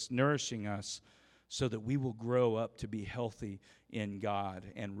through us, nourishing us so that we will grow up to be healthy in God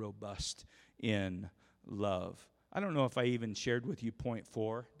and robust in love. I don't know if I even shared with you point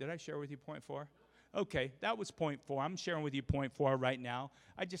 4. Did I share with you point 4? Okay, that was point 4. I'm sharing with you point 4 right now.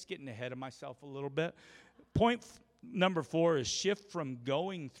 I'm just getting ahead of myself a little bit. Number 4 is shift from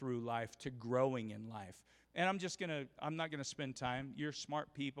going through life to growing in life. And I'm not gonna spend time. You're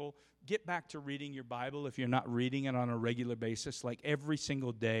smart people. Get back to reading your Bible if you're not reading it on a regular basis. Like every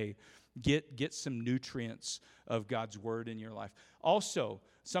single day, get some nutrients of God's Word in your life. Also,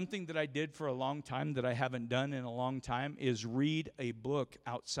 something that I did for a long time that I haven't done in a long time is read a book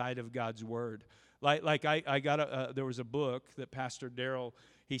outside of God's Word. There was a book that Pastor Darrell,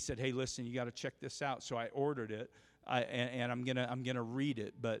 he said, hey, listen, you got to check this out. So I ordered it. And I'm gonna read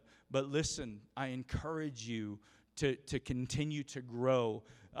it, but listen, I encourage you to continue to grow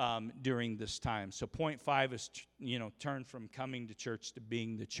during this time. So point 5 is turn from coming to church to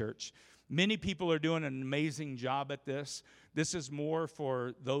being the church. Many people are doing an amazing job at this. This is more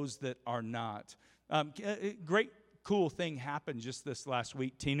for those that are not. Great cool thing happened just this last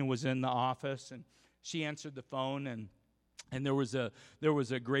week. Tina was in the office and she answered the phone and there was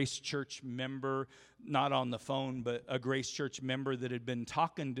a Grace Church member, not on the phone, but a Grace Church member that had been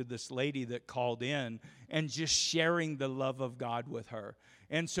talking to this lady that called in and just sharing the love of God with her.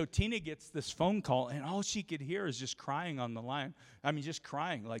 And so Tina gets this phone call, and all she could hear is just crying on the line. I mean, just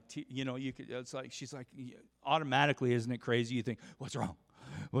crying, like you could. It's like she's like, automatically, isn't it crazy? You think, what's wrong?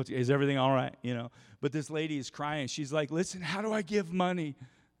 Is everything all right? But this lady is crying. She's like, listen, how do I give money?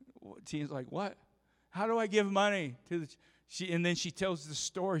 Tina's like, what? How do I give money to the? And then she tells the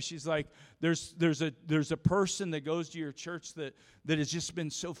story. She's like, there's a person that goes to your church that has just been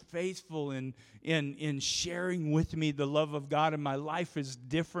so faithful in sharing with me the love of God, and my life is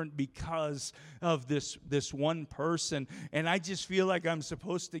different because of this one person. And I just feel like I'm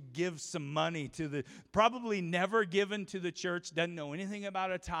supposed to give some money to probably never given to the church, doesn't know anything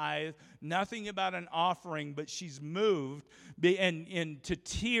about a tithe, nothing about an offering, but she's moved and to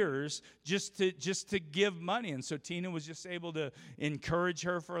tears just to give money. And so Tina was just able to encourage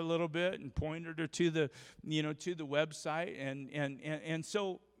her for a little bit and pointed her to the website and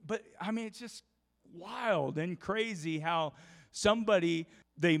so, but I mean, it's just wild and crazy how somebody,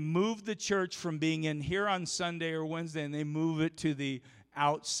 they move the church from being in here on Sunday or Wednesday, and they move it to the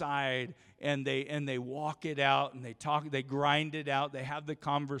outside, and they walk it out, and they talk, they grind it out, they have the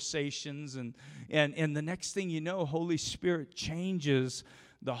conversations, and the next thing you know, Holy Spirit changes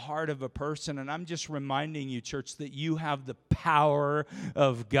the heart of a person. And I'm just reminding you, church, that you have the power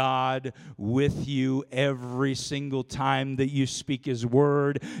of God with you every single time that you speak His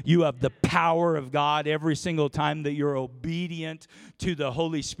word. You have the power of God every single time that you're obedient to the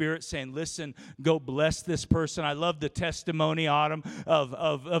Holy Spirit, saying, listen, go bless this person. I love the testimony, Autumn,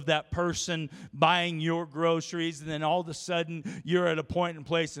 of that person buying your groceries, and then all of a sudden you're at a point and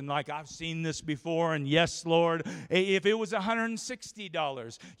place, and like, I've seen this before, and yes, Lord, if it was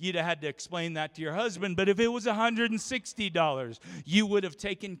 $160, you'd have had to explain that to your husband. But if it was $160, you would have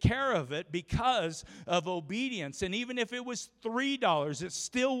taken care of it because of obedience. And even if it was $3, it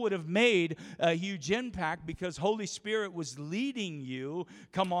still would have made a huge impact because Holy Spirit was leading you,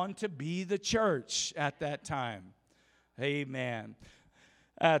 come on, to be the church at that time. Amen.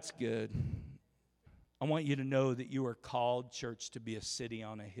 That's good. I want you to know that you are called, church, to be a city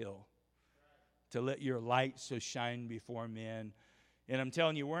on a hill, to let your light so shine before men. And I'm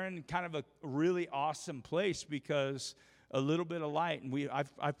telling you, we're in kind of a really awesome place because a little bit of light, and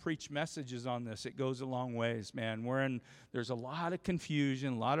I've preached messages on this. It goes a long ways, man. There's a lot of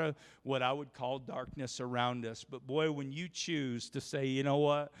confusion, a lot of what I would call darkness around us. But boy, when you choose to say, you know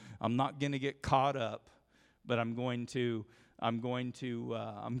what, I'm not going to get caught up, but I'm going to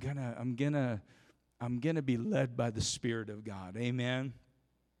be led by the Spirit of God. Amen.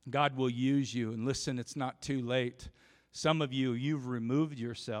 God will use you. And listen, it's not too late. Some of you, you've removed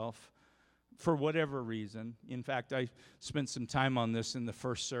yourself for whatever reason. In fact, I spent some time on this in the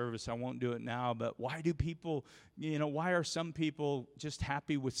first service. I won't do it now, but why are some people just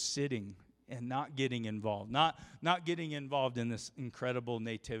happy with sitting and not getting involved? Not getting involved in this incredible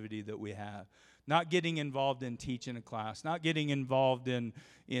nativity that we have. Not getting involved in teaching a class. Not getting involved in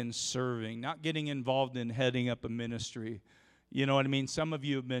serving. Not getting involved in heading up a ministry. You know what I mean? Some of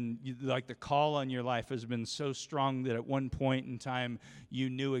you have been, like, the call on your life has been so strong that at one point in time you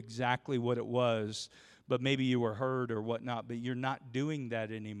knew exactly what it was, but maybe you were hurt or whatnot, but you're not doing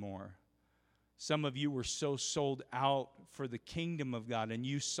that anymore. Some of you were so sold out for the kingdom of God, and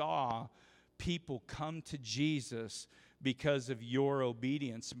you saw people come to Jesus because of your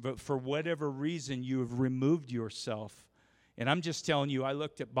obedience, but for whatever reason you have removed yourself. And I'm just telling you, I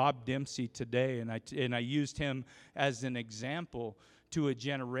looked at Bob Dempsey today, and I used him as an example to a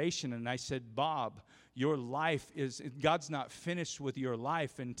generation, and I said, Bob, your life God's not finished with your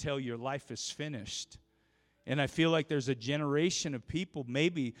life until your life is finished. And I feel like there's a generation of people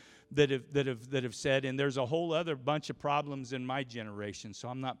maybe that have said, and there's a whole other bunch of problems in my generation, so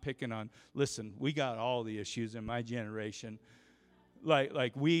I'm not picking on, listen, we got all the issues in my generation.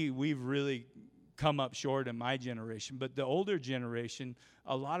 Like we've really come up short in my generation. But the older generation,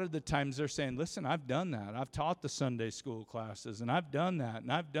 a lot of the times they're saying, listen, I've done that. I've taught the Sunday school classes, and I've done that,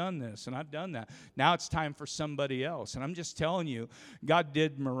 and I've done this, and I've done that. Now it's time for somebody else. And I'm just telling you, God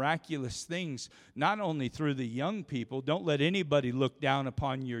did miraculous things, not only through the young people. Don't let anybody look down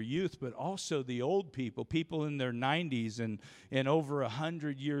upon your youth, but also the old people in their 90s and over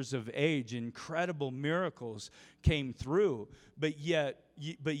 100 years of age. Incredible miracles came through. But yet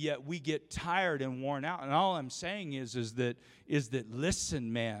we get tired and worn out. And all I'm saying is that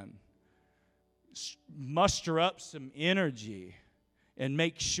listen, man, muster up some energy and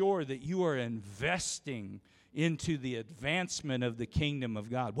make sure that you are investing into the advancement of the kingdom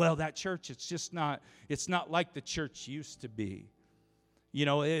of God. Well, that church, it's not like the church used to be. You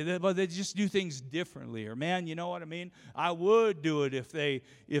know, they just do things differently. Or, man, you know what I mean? I would do it if they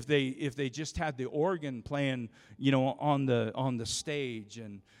just had the organ playing, you know, on the stage,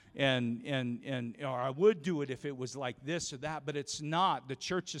 and or I would do it if it was like this or that. But it's not. The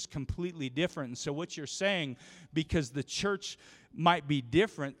church is completely different. And so what you're saying, because the church might be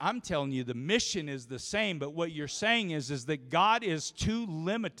different. I'm telling you, the mission is the same, but what you're saying is that God is too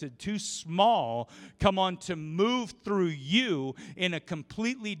limited, too small, to move through you in a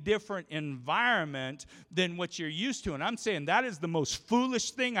completely different environment than what you're used to. And I'm saying that is the most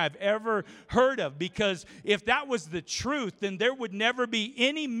foolish thing I've ever heard of, because if that was the truth, then there would never be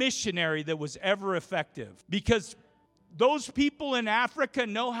any missionary that was ever effective, because those people in Africa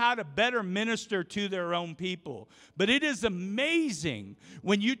know how to better minister to their own people. But it is amazing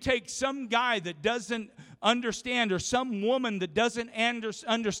when you take some guy that doesn't understand, or some woman that doesn't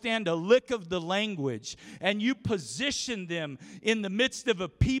understand a lick of the language, and you position them in the midst of a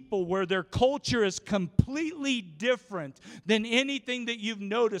people where their culture is completely different than anything that you've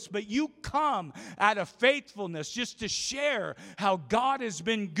noticed. But you come out of faithfulness just to share how God has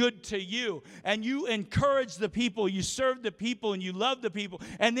been good to you, and you encourage the people, you serve the people, and you love the people,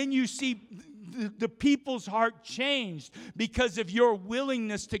 and then you see the people's heart changed because of your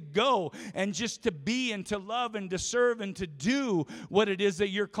willingness to go and just to be and to love and to serve and to do what it is that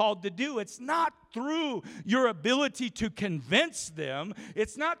you're called to do. It's not through your ability to convince them.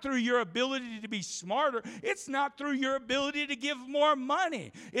 It's not through your ability to be smarter. It's not through your ability to give more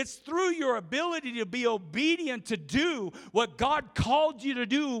money. It's through your ability to be obedient to do what God called you to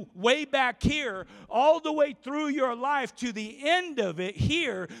do way back here, all the way through your life to the end of it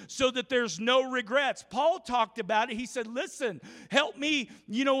here, so that there's no regrets. Paul talked about it. He said, listen, help me,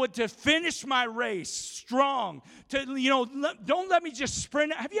 to finish my race strong. Don't let me just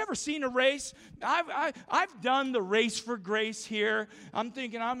sprint. Have you ever seen a race? I've done the race for grace here. I'm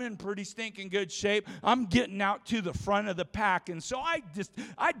thinking I'm in pretty stinking good shape. I'm getting out to the front of the pack. And so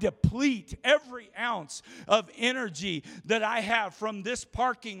I deplete every ounce of energy that I have from this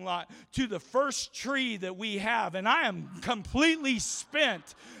parking lot to the first tree that we have. And I am completely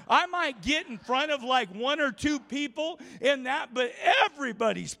spent. I might get in front of like one or two people in that, but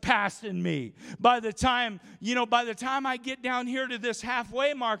everybody's passing me. By the time I get down here to this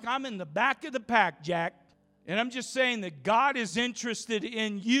halfway mark, I'm in the back of the pack, Jack. And I'm just saying that God is interested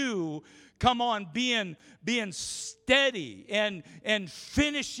in you, being steady and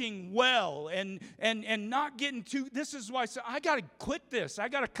finishing well and not getting too. This is why I got to quit this. I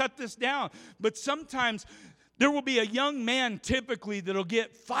got to cut this down. But sometimes there will be a young man typically that'll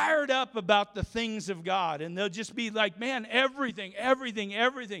get fired up about the things of God, and they'll just be like, man, everything.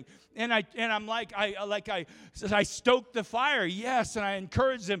 And I'm like, I stoke the fire, yes, and I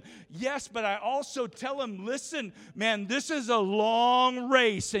encourage them, yes, but I also tell them, listen, man, this is a long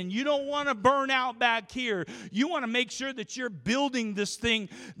race, and you don't want to burn out back here. You want to make sure that you're building this thing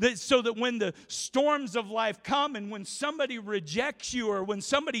so that when the storms of life come, and when somebody rejects you, or when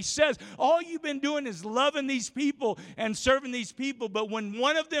somebody says, all you've been doing is loving these people and serving these people, but when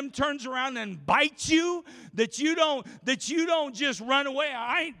one of them turns around and bites you, that you don't just run away.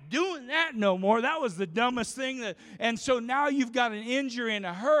 I ain't doing that no more. That was the dumbest thing. And so now you've got an injury and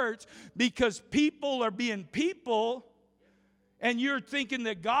a hurt because people are being people, and you're thinking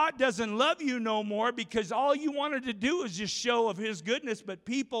that God doesn't love you no more because all you wanted to do is just show of His goodness, but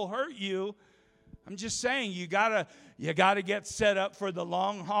people hurt you. I'm just saying you gotta get set up for the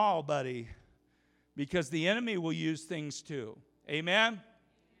long haul, buddy, because the enemy will use things too. Amen?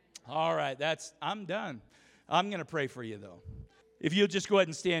 All right, I'm done. I'm going to pray for you, though. If you'll just go ahead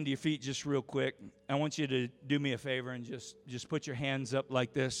and stand to your feet just real quick, I want you to do me a favor and just put your hands up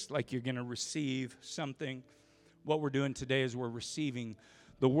like this, like you're going to receive something. What we're doing today is we're receiving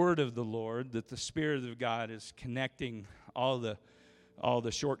the word of the Lord, that the Spirit of God is connecting all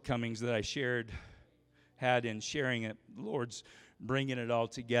the shortcomings that I had in sharing it. The Lord's bringing it all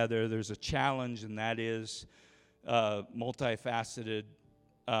together. There's a challenge, and that is multifaceted.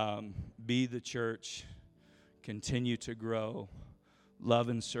 Be the church. Continue to grow. Love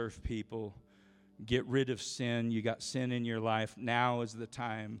and serve people. Get rid of sin. You got sin in your life. Now is the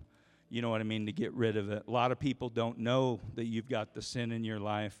time, to get rid of it. A lot of people don't know that you've got the sin in your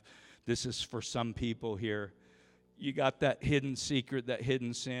life. This is for some people here. You got that hidden secret, that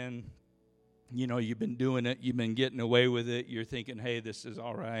hidden sin. You've been doing it. You've been getting away with it. You're thinking, hey, this is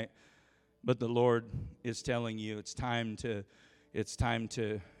all right. But the Lord is telling you it's time to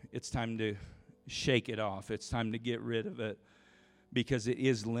shake it off. It's time to get rid of it, because it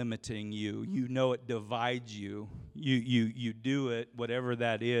is limiting you. It divides you. You do it, whatever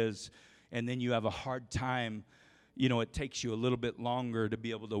that is, and then you have a hard time. It takes you a little bit longer to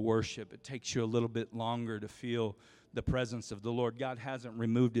be able to worship. It takes you a little bit longer to feel the presence of the Lord. God hasn't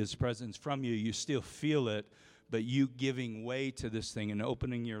removed His presence from you. You still feel it, but you giving way to this thing and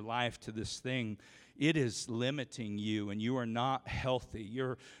opening your life to this thing, it is limiting you, and you are not healthy.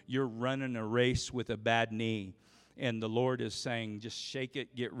 You're running a race with a bad knee. And the Lord is saying, just shake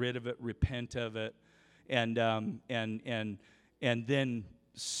it, get rid of it, repent of it, and then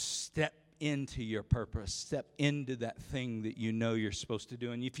step into your purpose. Step into that thing that you know you're supposed to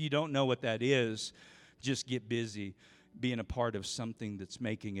do. And if you don't know what that is, just get busy being a part of something that's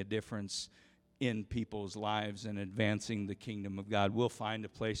making a difference in people's lives and advancing the kingdom of God. We'll find a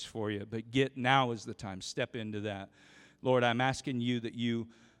place for you, but now is the time. Step into that. Lord, I'm asking you that you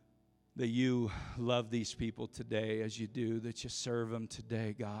love these people today as you do, that you serve them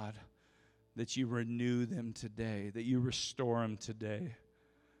today, God, that you renew them today, that you restore them today,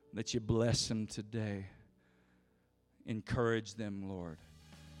 that you bless them today. Encourage them, Lord.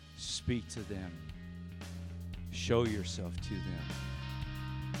 Speak to them. Show yourself to them.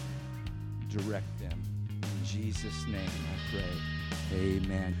 Direct them. In Jesus' name I pray.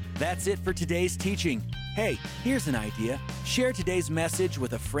 Amen. That's it for today's teaching. Hey, here's an idea. Share today's message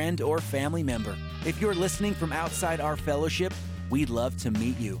with a friend or family member. If you're listening from outside our fellowship, we'd love to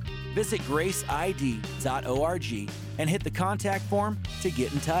meet you. Visit graceid.org and hit the contact form to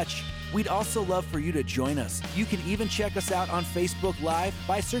get in touch. We'd also love for you to join us. You can even check us out on Facebook Live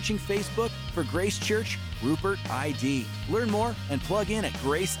by searching Facebook for Grace Church Rupert ID. Learn more and plug in at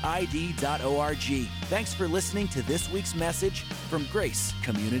graceid.org. Thanks for listening to this week's message from Grace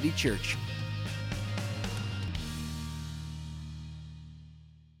Community Church.